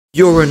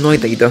You're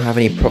annoyed that you don't have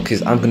any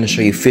proxies. I'm going to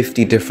show you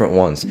 50 different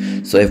ones.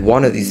 So if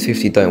one of these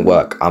 50 don't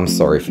work, I'm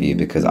sorry for you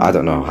because I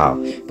don't know how,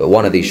 but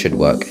one of these should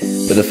work.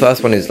 But the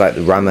first one is like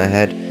the RAM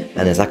ahead,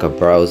 and it's like a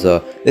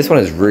browser. This one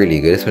is really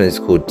good. This one is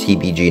called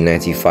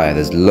TBG95.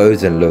 There's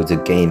loads and loads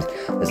of games.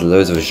 There's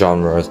loads of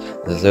genres.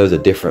 There's loads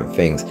of different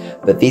things.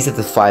 But these are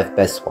the 5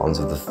 best ones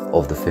of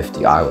the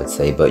 50, I would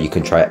say. But you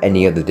can try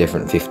any of the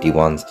different 50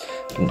 ones.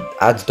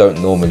 Ads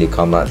don't normally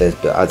come like this,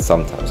 but ads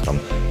sometimes come.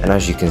 And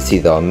as you can see,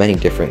 there are many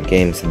different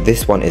games.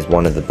 This one is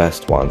one of the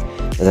best ones.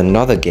 There's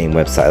another game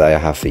website that I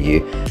have for you.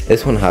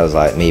 This one has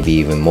like maybe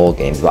even more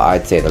games, but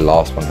I'd say the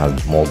last one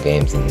has more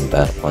games than the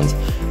better ones.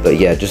 But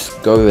yeah,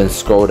 just go and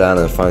scroll down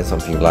and find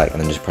something you like, and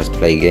then just press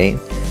play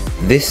game.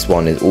 This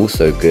one is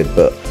also good,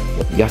 but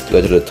you have to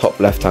go to the top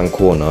left hand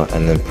corner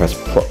and then press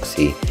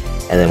proxy.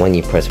 And then when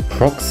you press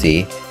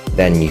proxy,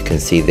 then you can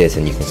see this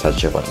and you can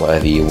search it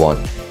whatever you want.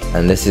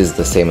 And this is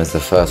the same as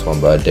the first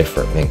one, but a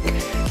different link.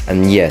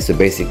 And yeah, so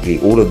basically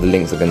all of the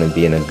links are going to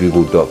be in a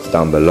Google Docs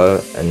down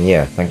below. And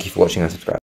yeah, thank you for watching and subscribe.